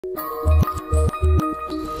Leash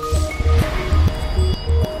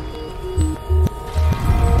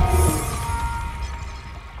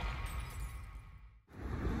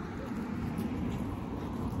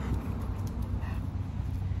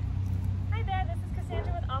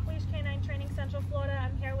Canine Training Central Florida.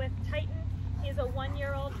 I'm here with Titan. He's a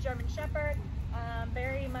 1-year-old German Shepherd,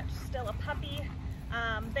 very much still a puppy.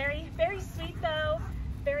 Very sweet though,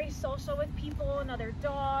 very social with people and other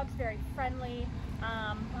dogs, very friendly,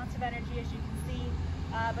 lots of energy as you can see.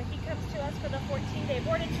 But he comes to us for the 14-day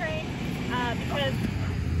board and train because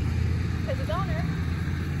his owner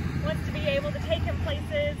wants to be able to take him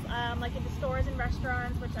places like into stores and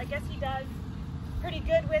restaurants, which I guess he does pretty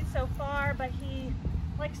good with so far, but he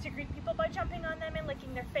likes to greet people by jumping on them and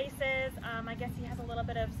licking their faces. I guess he has a little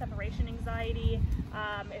bit of separation anxiety.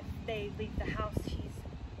 If they leave the house, he's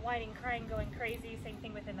whining, crying, going crazy. Same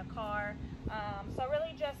thing within the car. So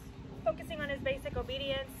really just focusing on his basic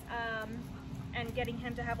obedience and getting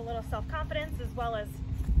him to have a little self-confidence as well as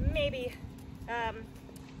maybe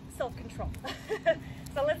self-control.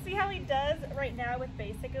 So let's see how he does right now with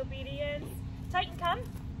basic obedience. Titan, come.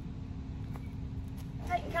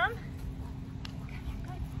 Titan, come.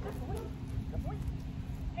 Good boy. Good boy.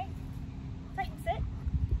 Hey, Titan, sit.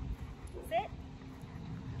 Sit.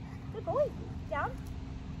 Good boy. Down.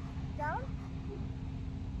 Down.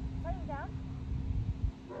 Titan, down.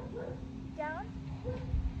 Down.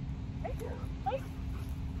 Place. Place.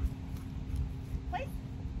 Place.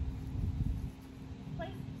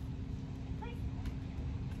 Place. Place.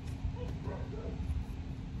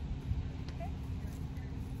 Okay.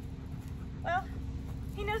 Well,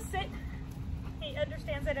 he knows sit. He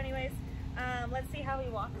understands it anyways. Let's see how he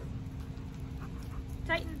walks.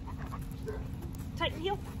 Titan. Titan,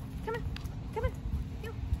 heel. Come on. Come on.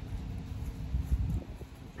 Heel.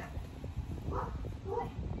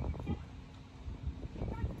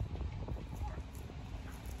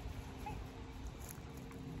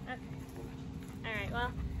 Okay. Alright,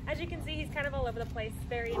 well, as you can see, he's kind of all over the place,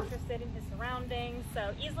 very interested in his surroundings,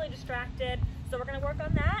 so easily distracted. So we're going to work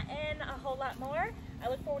on that and a whole lot more. I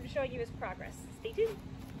look forward to showing you his progress. Stay tuned.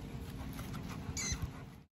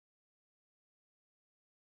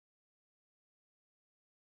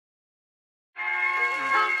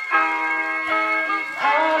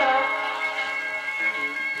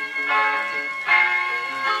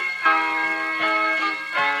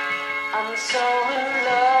 I'm so in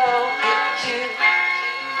love with you.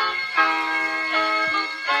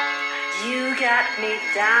 You got me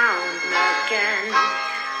down again.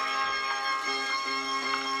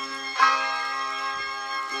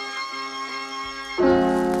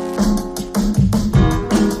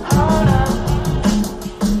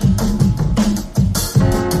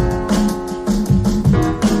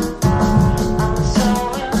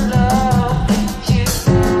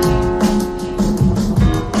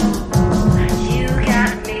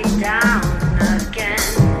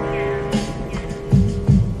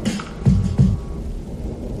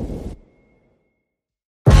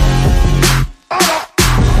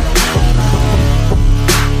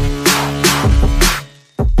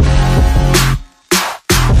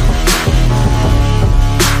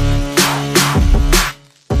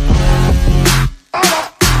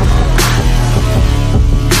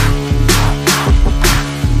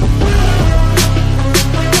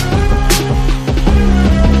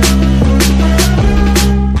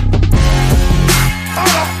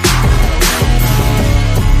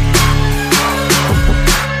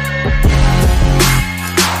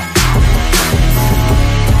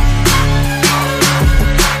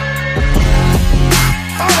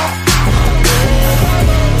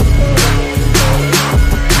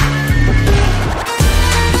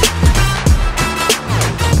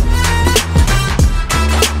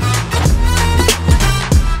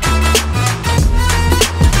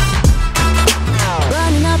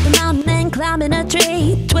 Climbing a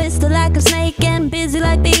tree, twisted like a snake and busy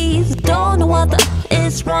like bees. Don't know what the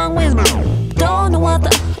is wrong with me. Don't know what the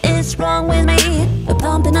is wrong with me.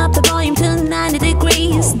 Pumping up the volume to 90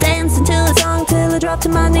 degrees, dancing to a song till I drop to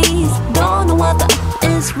my knees. Don't know what the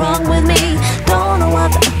is wrong with me. Don't know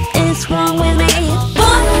what the is wrong with me.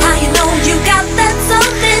 Boy, how you know you got that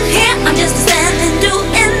something here? I'm just standing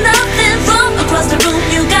doing nothing. From across the room,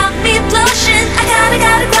 you got me blushing. I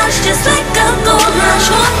got a crush just like a gold rush.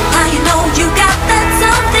 Boy, how you know you got that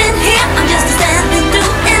something here? I'm just standing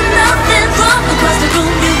doing nothing. From across the room,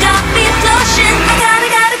 you got me blushing. I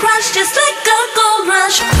got a crush just like a gold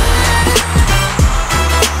rush.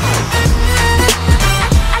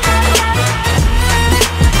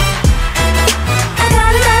 I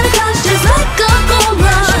got a crush just like a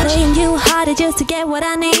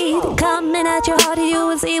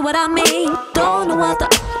what I mean. Don't know what the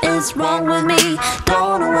is wrong with me.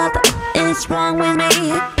 Don't know what the is wrong with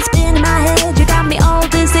me. It's been in my head, you got me all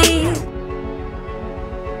dizzy.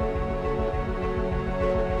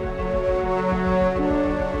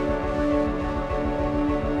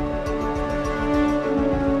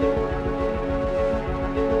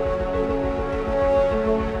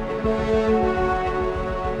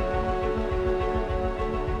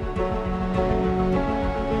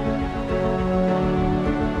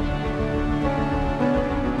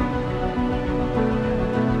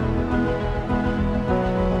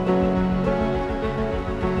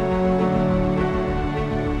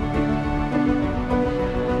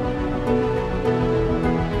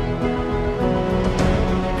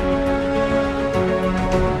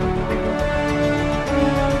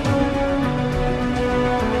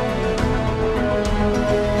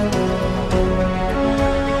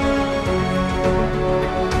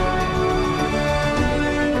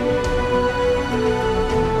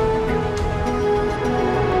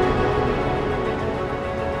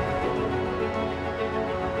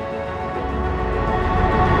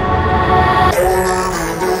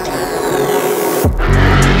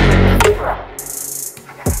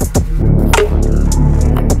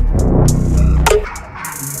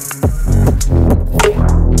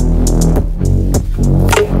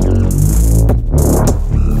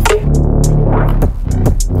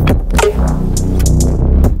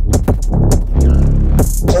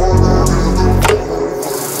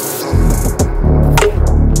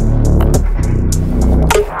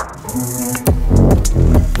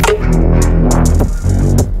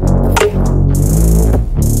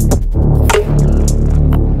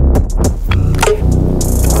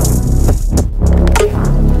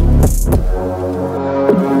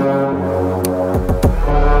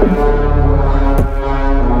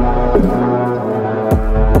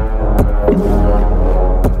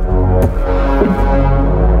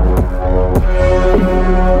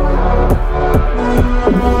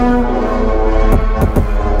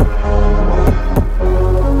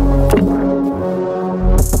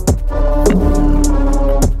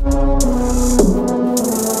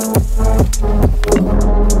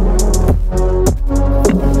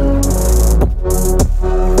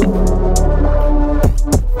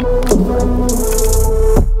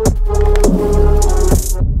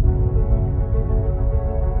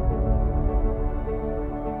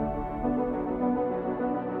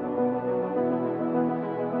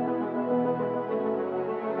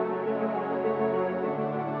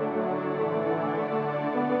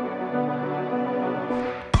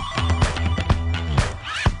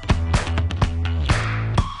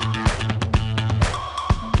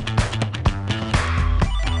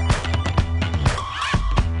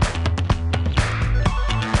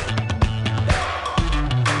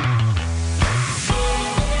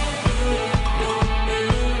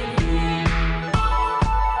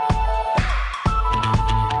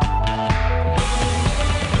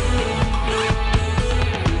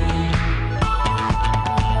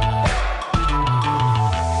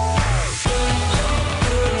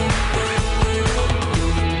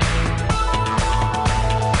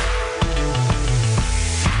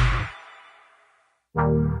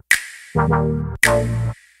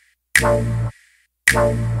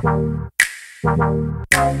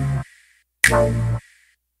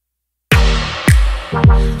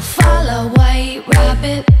 Follow white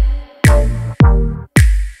rabbit.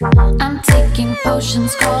 I'm taking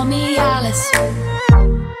potions, call me Alice.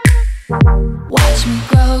 Watch me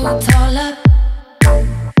grow taller.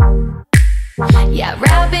 Yeah,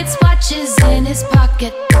 rabbit's watches in his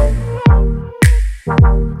pocket.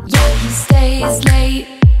 Yeah, he stays late,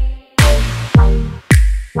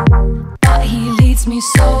 but he leads me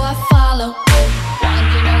so I follow.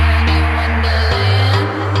 Wandering around in Wonderland,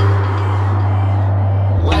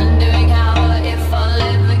 wondering how or if I'll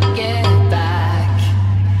ever get back.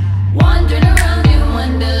 Wandering around in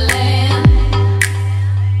Wonderland,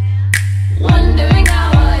 wondering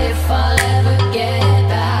how or if I'll ever get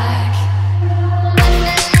back.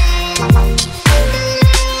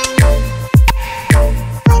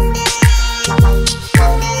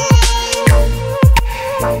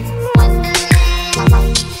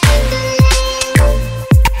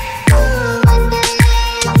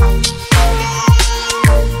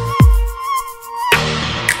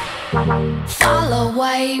 Follow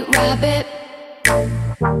white rabbit.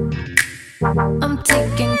 I'm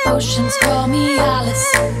taking potions, call me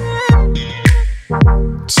Alice.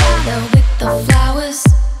 Chatter with the flowers.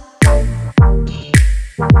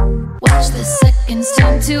 Watch the seconds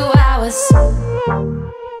turn to hours.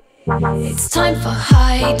 It's time for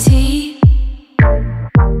high tea.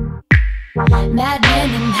 Madmen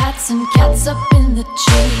in hats and cats up in the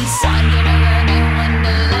trees, wandering around in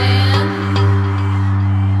Wonderland,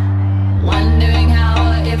 wondering how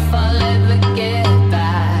or if I'll ever get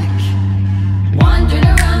back. Wandering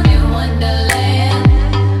around in Wonderland,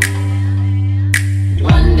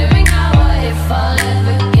 wondering how or if I'll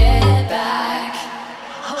ever get back.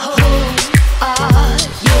 Who are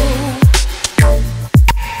you?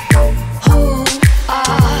 Who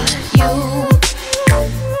are you? Who are you?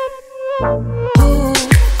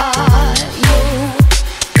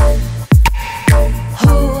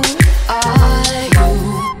 Who are you?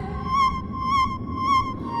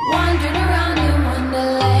 Wandering around in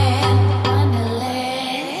Wonderland,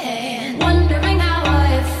 Wonderland, wondering how or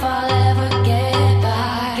if I'll ever get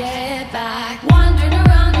back. Wandering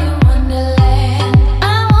around in Wonderland,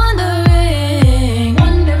 I'm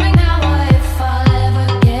wondering how or if I'll ever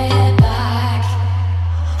get back.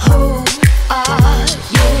 Who are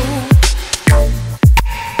you?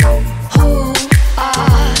 Who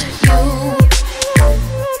are you?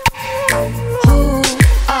 Who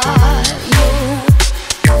are you? Who are you?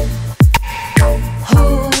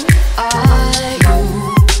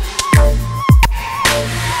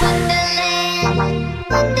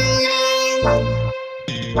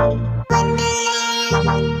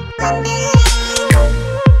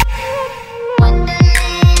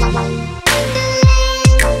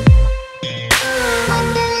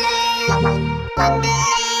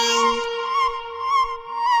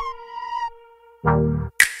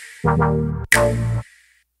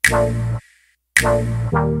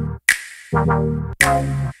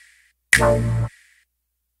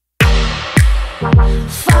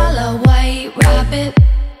 Follow White Rabbit.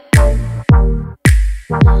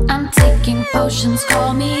 I'm taking potions,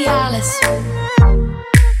 call me Alice.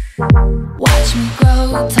 Watch me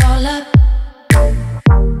grow taller.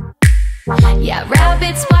 Yeah,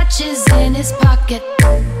 Rabbit's watches in his pocket.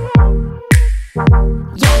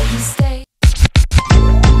 Yeah, he stays.